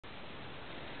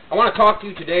I want to talk to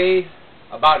you today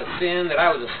about a sin that I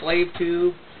was a slave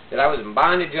to, that I was in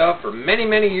bondage of for many,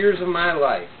 many years of my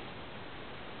life.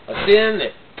 A sin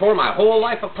that tore my whole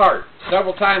life apart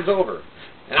several times over.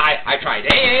 And I tried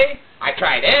AA, I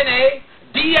tried NA,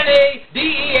 DNA,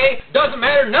 DEA, doesn't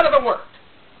matter, none of it worked.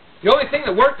 The only thing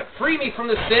that worked to free me from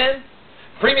the sin,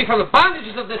 free me from the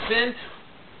bondages of this sin,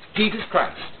 Jesus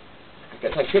Christ. I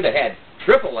guess I should have had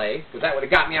AAA, because that would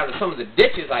have got me out of some of the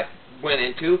ditches I went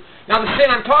into. Now the sin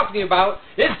I'm talking to you about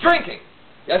is drinking.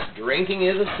 Yes, drinking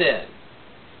is a sin.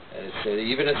 It's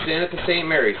even a sin at the St.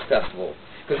 Mary's Festival.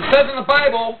 Because it says in the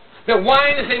Bible that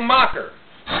wine is a mocker.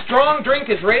 Strong drink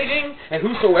is raging, and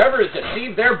whosoever is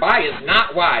deceived thereby is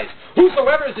not wise.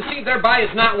 Whosoever is deceived thereby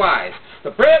is not wise.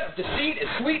 The bread of deceit is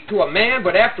sweet to a man,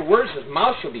 but afterwards his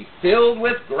mouth shall be filled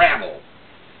with gravel.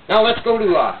 Now let's go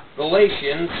to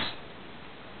Galatians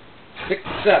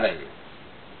 6:7.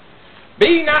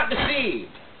 Be not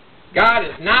deceived. God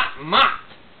is not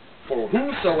mocked. For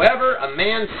whosoever a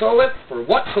man soweth, for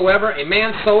whatsoever a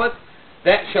man soweth,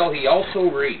 that shall he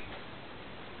also reap.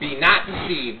 Be not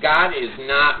deceived. God is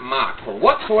not mocked. For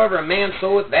whatsoever a man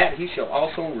soweth, that he shall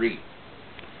also reap.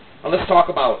 Now let's talk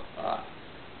about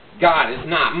God is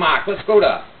not mocked. Let's go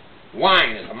to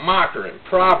wine as a mocker in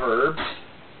Proverbs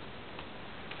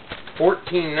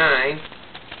 14:9.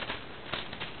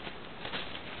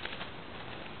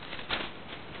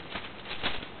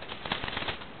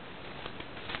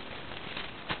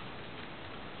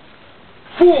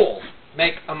 Fools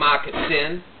make a mock at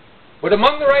sin, but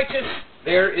among the righteous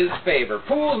there is favor.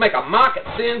 Fools make a mock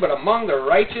at sin, but among the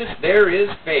righteous there is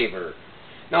favor.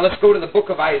 Now let's go to the book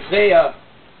of Isaiah,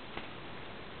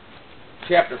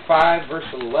 chapter 5, verse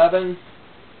 11.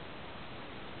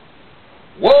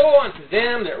 Woe unto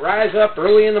them that rise up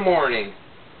early in the morning,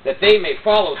 that they may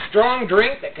follow strong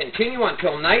drink, that continue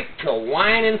until night, till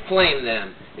wine inflame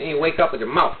them. And you wake up with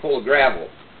your mouth full of gravel.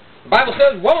 The Bible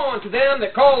says, woe unto them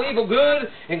that call evil good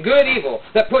and good evil,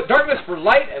 that put darkness for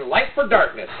light and light for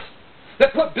darkness,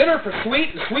 that put bitter for sweet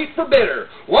and sweet for bitter.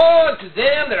 Woe unto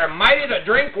them that are mighty to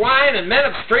drink wine and men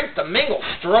of strength to mingle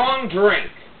strong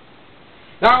drink.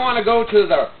 Now I want to go to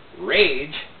the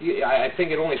rage. I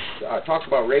think it only talks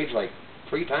about rage like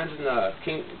 3 times in the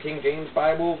King James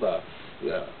Bible, the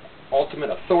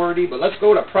ultimate authority. But let's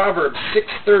go to Proverbs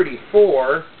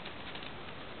 6:34.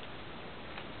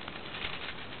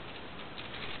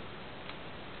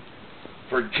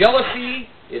 For jealousy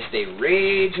is the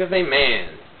rage of a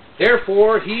man.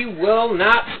 Therefore he will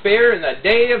not spare in the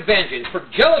day of vengeance. For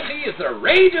jealousy is the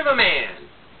rage of a man.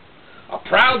 A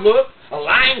proud look, a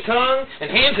lying tongue,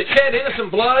 and hands that shed innocent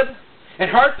blood,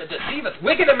 and heart that deceiveth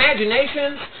wicked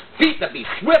imaginations, feet that be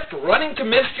swift running to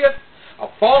mischief, a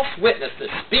false witness that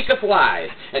speaketh lies,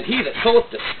 and he that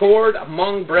soweth discord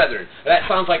among brethren. That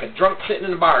sounds like a drunk sitting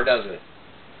in a bar, doesn't it?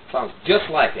 Sounds just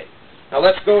like it. Now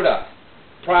let's go to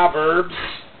Proverbs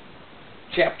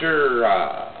chapter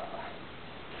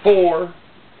 4.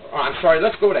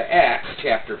 Let's go to Acts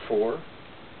chapter 4,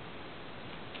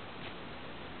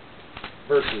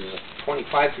 verses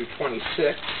 25 through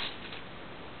 26.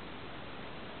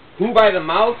 Who by the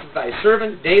mouth of thy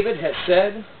servant David has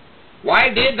said, why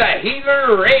did the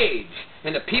heathen rage,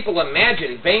 and the people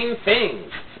imagine vain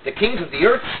things? The kings of the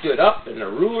earth stood up, and the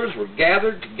rulers were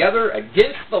gathered together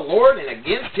against the Lord and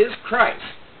against his Christ.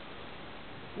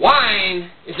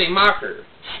 Wine is a mocker,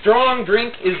 strong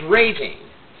drink is raging,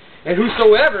 and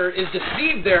whosoever is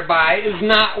deceived thereby is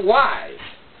not wise.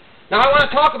 Now I want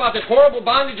to talk about this horrible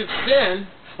bondage of sin.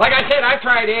 Like I said, I've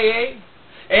tried AA,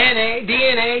 NA,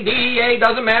 DNA, DEA,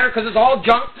 doesn't matter because it's all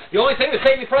junk. The only thing to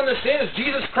save me from this sin is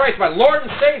Jesus Christ, my Lord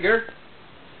and Savior.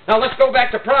 Now let's go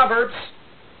back to Proverbs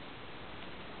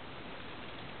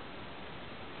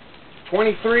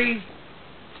 23.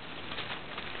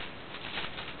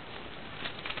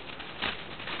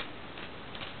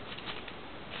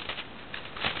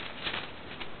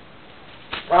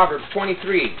 Proverbs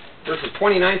 23, verses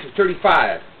 29 through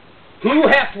 35. Who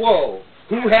hath woe?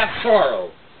 Who hath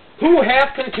sorrow? Who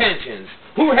hath contentions?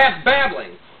 Who hath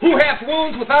babbling? Who hath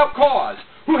wounds without cause?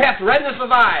 Who hath redness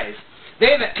of eyes?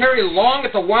 They that tarry long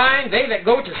at the wine, they that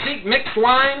go to seek mixed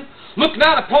wine. Look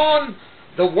not upon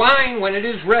the wine when it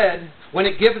is red, when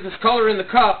it giveth its color in the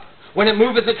cup, when it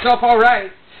moveth itself all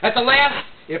right. At the last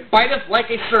it biteth like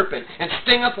a serpent, and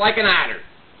stingeth like an adder.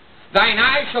 Thine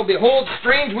eyes shall behold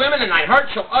strange women, and thy heart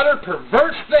shall utter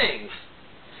perverse things.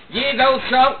 Yea, thou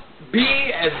shalt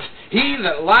be as he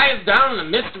that lieth down in the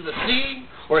midst of the sea,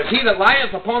 or as he that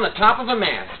lieth upon the top of a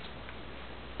mast.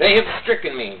 They have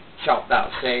stricken me, shalt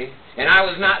thou say, and I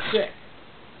was not sick.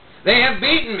 They have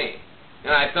beaten me,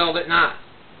 and I felt it not.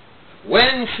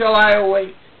 When shall I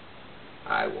awake?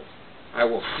 I will I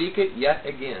will seek it yet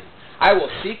again. I will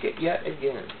seek it yet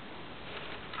again.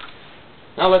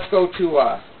 Now let's go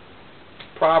to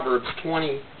Proverbs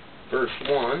 20, verse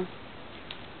 1.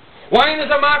 Wine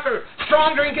is a mocker,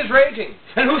 strong drink is raging,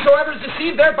 and whosoever is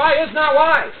deceived thereby is not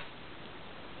wise.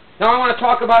 Now I want to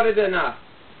talk about it in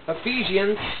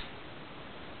Ephesians,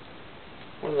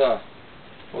 one of the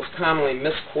most commonly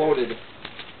misquoted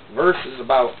verses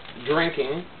about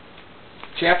drinking,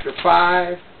 chapter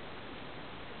 5,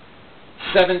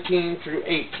 17 through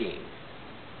 18.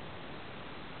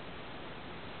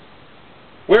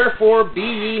 Wherefore be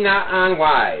ye not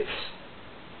unwise,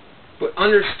 but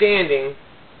understanding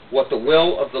what the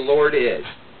will of the Lord is.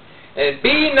 And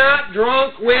be not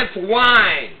drunk with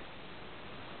wine,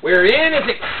 wherein is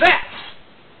excess.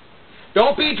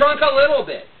 Don't be drunk a little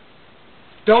bit.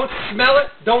 Don't smell it.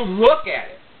 Don't look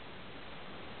at it.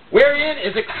 Wherein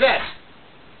is excess.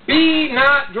 Be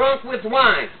not drunk with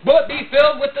wine, but be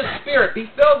filled with the Spirit.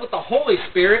 Be filled with the Holy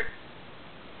Spirit.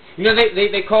 You know,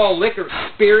 they call liquor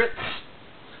spirits,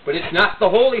 but it's not the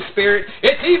Holy Spirit.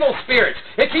 It's evil spirits.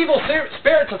 It's evil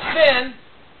spirits of sin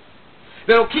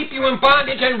that will keep you in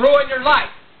bondage and ruin your life.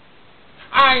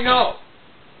 I know.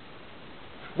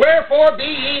 Wherefore be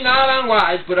ye not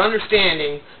unwise, but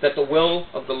understanding that the will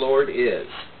of the Lord is.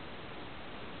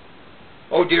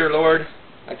 Oh, dear Lord,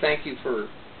 I thank you for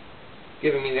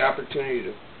giving me the opportunity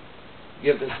to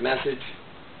give this message.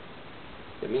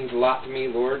 It means a lot to me,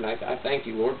 Lord, and I thank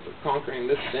you, Lord, for conquering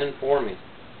this sin for me.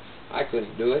 I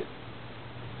couldn't do it.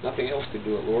 Nothing else could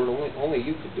do it, Lord. Only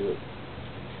you could do it.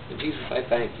 And Jesus, I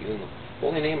thank you. In the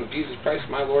holy name of Jesus Christ,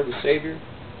 my Lord and Savior,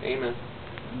 amen.